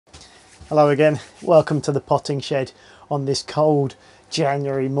Hello again, welcome to the potting shed on this cold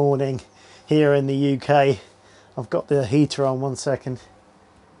January morning here in the UK. I've got the heater on, one second.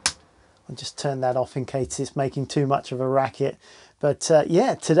 I'll just turn that off in case it's making too much of a racket. But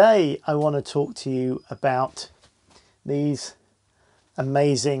yeah, today I want to talk to you about these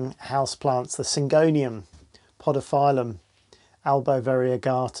amazing houseplants, the Syngonium Podophyllum Albo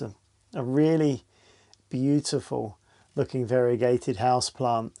Variegata, a really beautiful looking variegated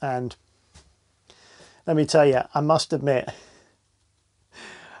houseplant. And let me tell you, I must admit,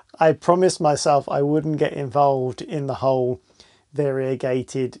 I promised myself I wouldn't get involved in the whole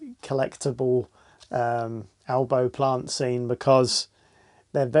variegated collectible Albo plant scene because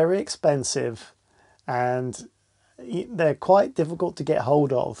they're very expensive and they're quite difficult to get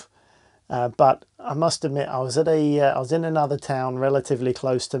hold of. But I must admit, I was in another town relatively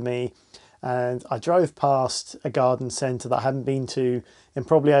close to me, and I drove past a garden centre that I hadn't been to in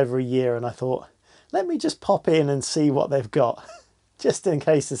probably over a year, and I thought, let me just pop in and see what they've got, just in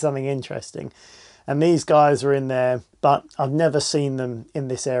case there's something interesting. And these guys are in there, but I've never seen them in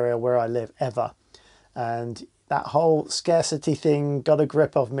this area where I live, ever. And that whole scarcity thing got a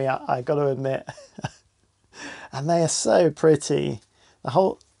grip of me, I got to admit. And they are so pretty. The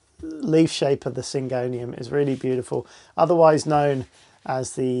whole leaf shape of the Syngonium is really beautiful, otherwise known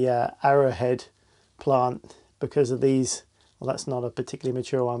as the arrowhead plant because of these. Well, that's not a particularly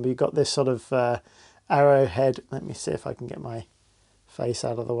mature one, but you've got this sort of arrowhead. Let me see if I can get my face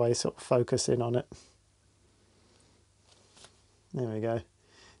out of the way, sort of focus in on it. There we go.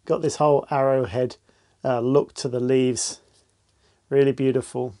 Got this whole arrowhead look to the leaves. Really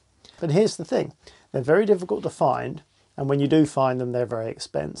beautiful. But here's the thing. They're very difficult to find. And when you do find them, they're very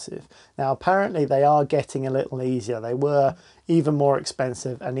expensive. Now, apparently they are getting a little easier. They were even more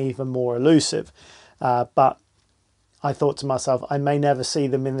expensive and even more elusive. But I thought to myself, I may never see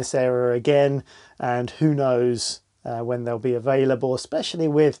them in this area again. And who knows when they'll be available, especially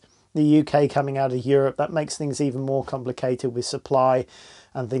with the UK coming out of Europe. That makes things even more complicated with supply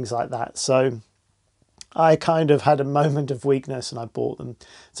and things like that. So I kind of had a moment of weakness and I bought them.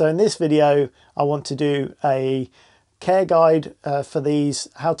 So in this video, I want to do a care guide for these,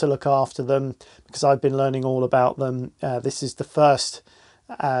 how to look after them, because I've been learning all about them. This is the first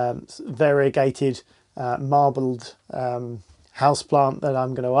variegated marbled houseplant that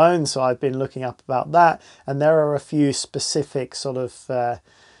I'm going to own, so I've been looking up about that, and there are a few specific sort of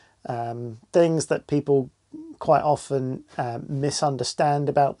things that people quite often misunderstand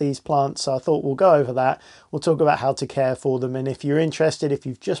about these plants, so I thought we'll go over that. We'll talk about how to care for them, and if you're interested, if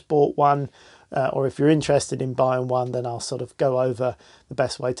you've just bought one, or if you're interested in buying one, then I'll sort of go over the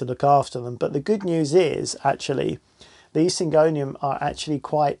best way to look after them. But the good news is, actually, these Syngonium are actually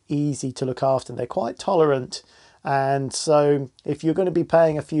quite easy to look after. They're quite tolerant, and so if you're going to be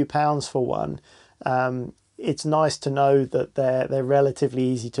paying a few pounds for one, it's nice to know that they're relatively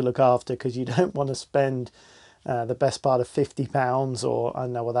easy to look after, because you don't want to spend the best part of £50, or I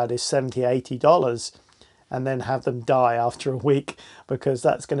don't know what that is, $70–80, and then have them die after a week, because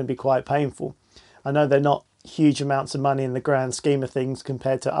that's going to be quite painful. I know they're not huge amounts of money in the grand scheme of things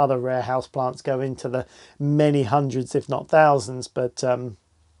compared to other rare houseplants go into the many hundreds, if not thousands, but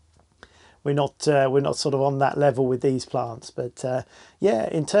we're not sort of on that level with these plants. But yeah,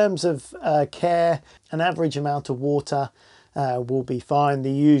 in terms of care, an average amount of water will be fine.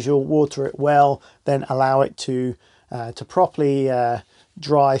 The usual: water it well, then allow it to properly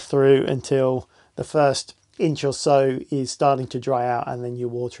dry through until the first inch or so is starting to dry out, and then you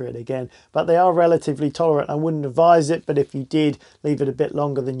water it again. But they are relatively tolerant. I wouldn't advise it, but if you did leave it a bit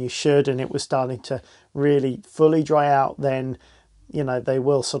longer than you should and it was starting to really fully dry out, then you know they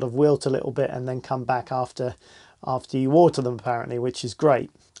will sort of wilt a little bit and then come back after you water them, apparently, which is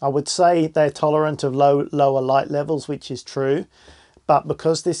great. I would say they're tolerant of lower light levels, which is true, but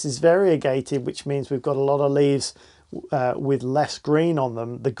because this is variegated, which means we've got a lot of leaves with less green on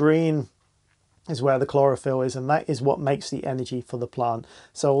them, the green is where the chlorophyll is, and that is what makes the energy for the plant.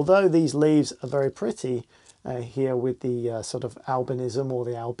 So although these leaves are very pretty here with the sort of albinism or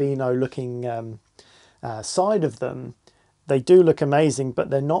the albino looking side of them, they do look amazing,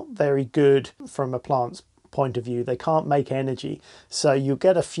 but they're not very good from a plant's point of view. They can't make energy. So you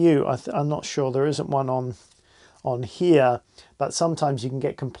get a few, I'm not sure, there isn't one on here, but sometimes you can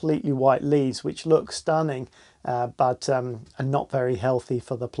get completely white leaves which look stunning, but are not very healthy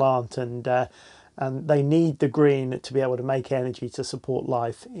for the plant, and they need the green to be able to make energy to support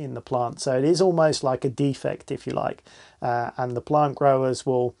life in the plant. So it is almost like a defect, if you like, and the plant growers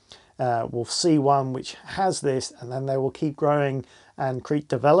will see one which has this, and then they will keep growing and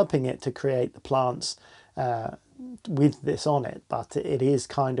developing it to create the plants with this on it, but it is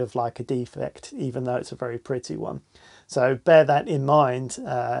kind of like a defect, even though it's a very pretty one. So bear that in mind.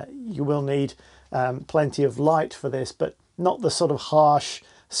 You will need plenty of light for this, but not the sort of harsh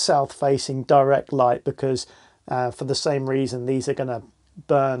south-facing direct light, because for the same reason, these are going to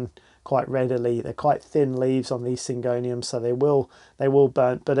burn quite readily. They're quite thin leaves on these Syngoniums, so they will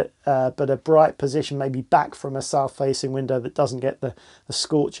burn. But a bright position, maybe back from a south-facing window that doesn't get the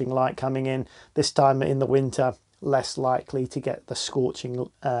scorching light coming in. This time in the winter, less likely to get the scorching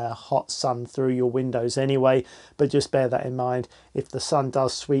hot sun through your windows anyway. But just bear that in mind. If the sun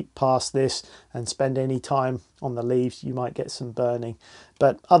does sweep past this and spend any time on the leaves, you might get some burning.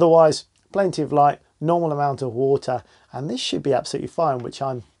 But otherwise, plenty of light, normal amount of water, and this should be absolutely fine, which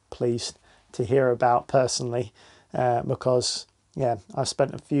I'm pleased to hear about personally, because yeah, I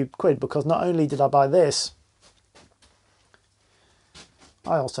spent a few quid, because not only did I buy this,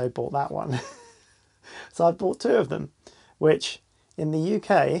 I also bought that one. So I bought two of them, which in the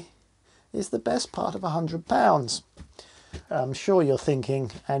UK is the best part of £100. I'm sure you're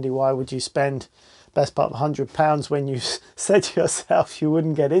thinking, Andy, why would you spend best part of £100 when you said to yourself you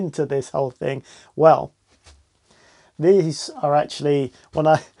wouldn't get into this whole thing? Well, these are actually, when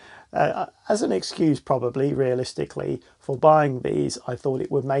I as an excuse, probably realistically, for buying these, I thought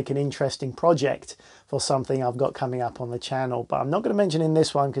it would make an interesting project for something I've got coming up on the channel. But I'm not going to mention in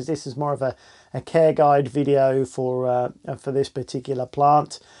this one, because this is more of a care guide video for this particular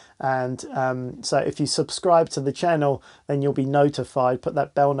plant. And so if you subscribe to the channel, then you'll be notified. Put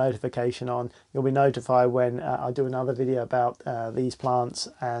that bell notification on. You'll be notified when I do another video about these plants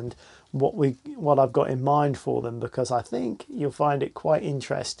and what I've got in mind for them, because I think you'll find it quite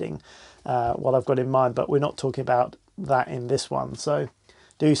interesting what I've got in mind. But we're not talking about that in this one. So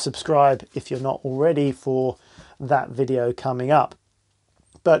do subscribe if you're not already for that video coming up.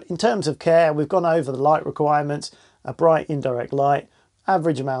 But in terms of care, we've gone over the light requirements: a bright indirect light,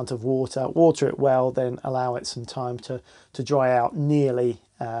 average amount of water, water it well, then allow it some time to dry out nearly,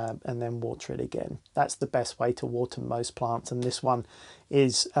 and then water it again. That's the best way to water most plants, and this one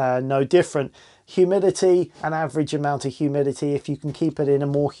is no different. Humidity, an average amount of humidity. If you can keep it in a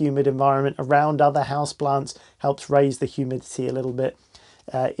more humid environment around other houseplants, helps raise the humidity a little bit.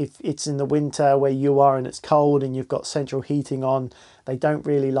 If it's in the winter where you are and it's cold and you've got central heating on, they don't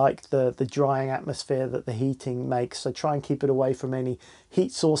really like the drying atmosphere that the heating makes. So try and keep it away from any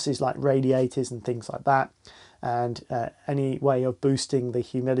heat sources like radiators and things like that. And any way of boosting the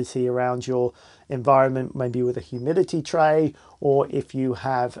humidity around your environment, maybe with a humidity tray, or if you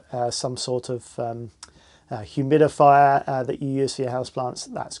have some sort of humidifier that you use for your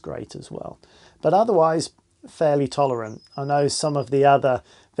houseplants, that's great as well. But otherwise, fairly tolerant. I know some of the other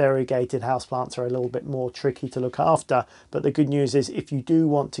variegated houseplants are a little bit more tricky to look after, but the good news is if you do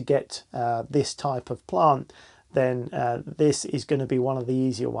want to get this type of plant, then this is going to be one of the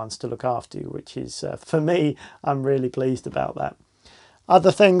easier ones to look after, which is, for me, I'm really pleased about that.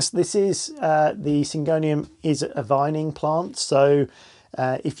 Other things, this is, the Syngonium is a vining plant, so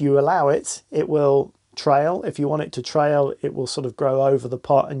if you allow it, it will trail. If you want it to trail, it will sort of grow over the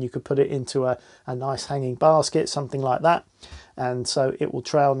pot, and you could put it into a nice hanging basket, something like that, and so it will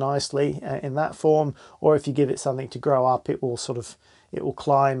trail nicely in that form. Or if you give it something to grow up, it will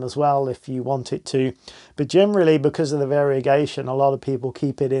climb as well if you want it to. But generally, because of the variegation, a lot of people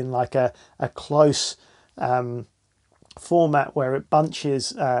keep it in like a close format where it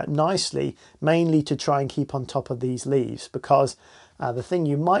bunches nicely, mainly to try and keep on top of these leaves. Because the thing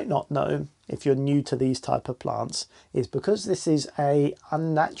you might not know if you're new to these type of plants is, because this is a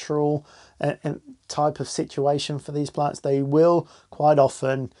unnatural type of situation for these plants, they will quite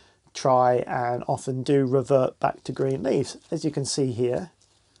often try and often do revert back to green leaves. As you can see here,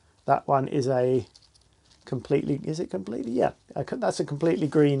 that one is a completely, is it completely? Yeah, that's a completely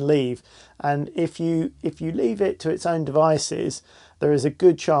green leaf. And if you leave it to its own devices, there is a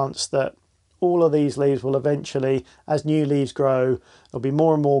good chance that all of these leaves will eventually, as new leaves grow, there'll be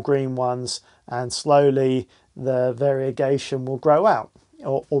more and more green ones, and slowly the variegation will grow out,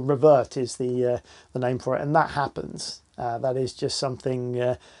 or revert is the name for it. And that happens. That is just something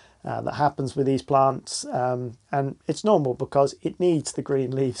that happens with these plants, and it's normal because it needs the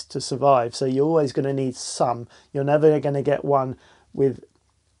green leaves to survive. So you're always going to need some. You're never going to get one with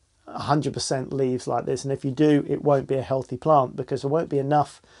 100% leaves like this, and if you do, it won't be a healthy plant, because there won't be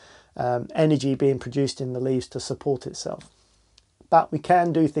enough energy being produced in the leaves to support itself. But we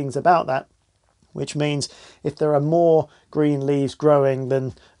can do things about that, which means if there are more green leaves growing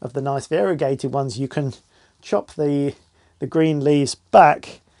than of the nice variegated ones, you can chop the green leaves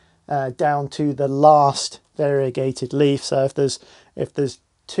back down to the last variegated leaf. So if there's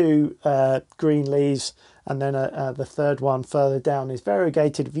two green leaves and then the third one further down is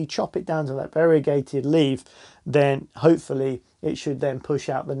variegated. If you chop it down to that variegated leaf, then hopefully it should then push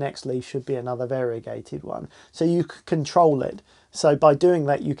out the next leaf, should be another variegated one. So you control it. So by doing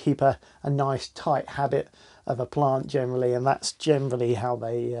that, you keep a nice tight habit of a plant generally, and that's generally how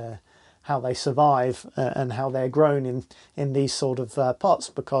they survive and how they're grown in these sort of pots,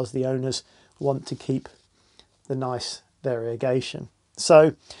 because the owners want to keep the nice variegation.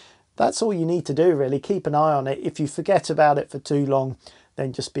 So that's all you need to do really. Keep an eye on it. If you forget about it for too long,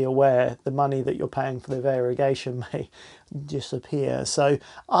 then just be aware the money that you're paying for the variegation may disappear. So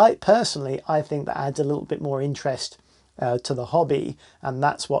I think that adds a little bit more interest to the hobby, and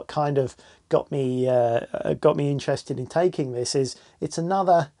that's what kind of got me interested in taking this. Is it's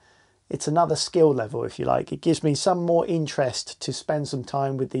another skill level, if you like. It gives me some more interest to spend some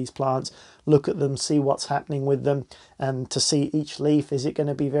time with these plants, look at them, see what's happening with them, and to see each leaf. Is it going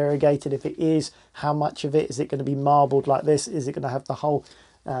to be variegated? If it is, how much of it? Is it going to be marbled like this? Is it going to have the whole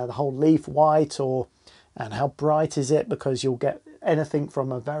leaf white, and how bright is it? Because you'll get anything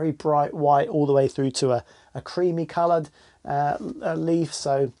from a very bright white all the way through to a creamy coloured leaf.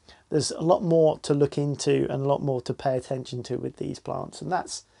 So there's a lot more to look into and a lot more to pay attention to with these plants, and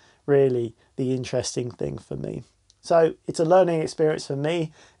that's really the interesting thing for me. So it's a learning experience for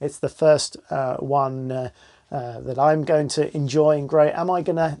me. It's the first one that I'm going to enjoy and grow. Am I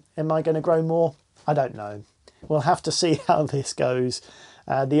gonna grow more? I don't know. We'll have to see how this goes.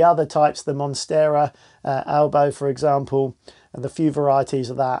 The other types, the Monstera Albo, for example, and the few varieties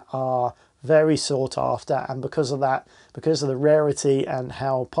of that are very sought after, and because of that, because of the rarity and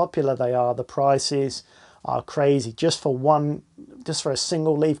how popular they are, the prices are crazy. Just for a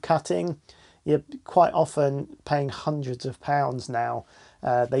single leaf cutting, you're quite often paying hundreds of pounds now.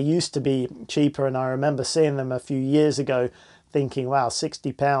 They used to be cheaper, and I remember seeing them a few years ago thinking, wow,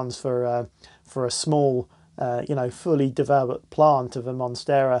 £60 for a small fully developed plant of a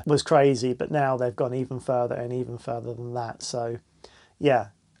Monstera was crazy. But now they've gone even further and even further than that. So yeah,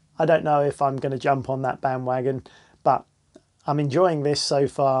 I don't know if I'm going to jump on that bandwagon, but I'm enjoying this so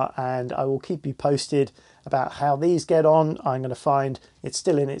far, and I will keep you posted about how these get on. I'm going to find, it's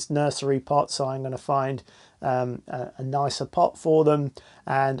still in its nursery pot, so I'm going to find a nicer pot for them,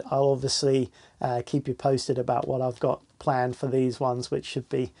 and I'll obviously keep you posted about what I've got planned for these ones, which should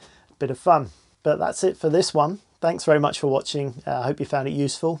be a bit of fun. But that's it for this one. Thanks very much for watching. I hope you found it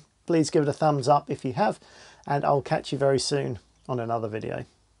useful. Please give it a thumbs up if you have, and I'll catch you very soon on another video.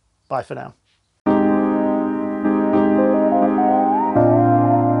 Bye for now.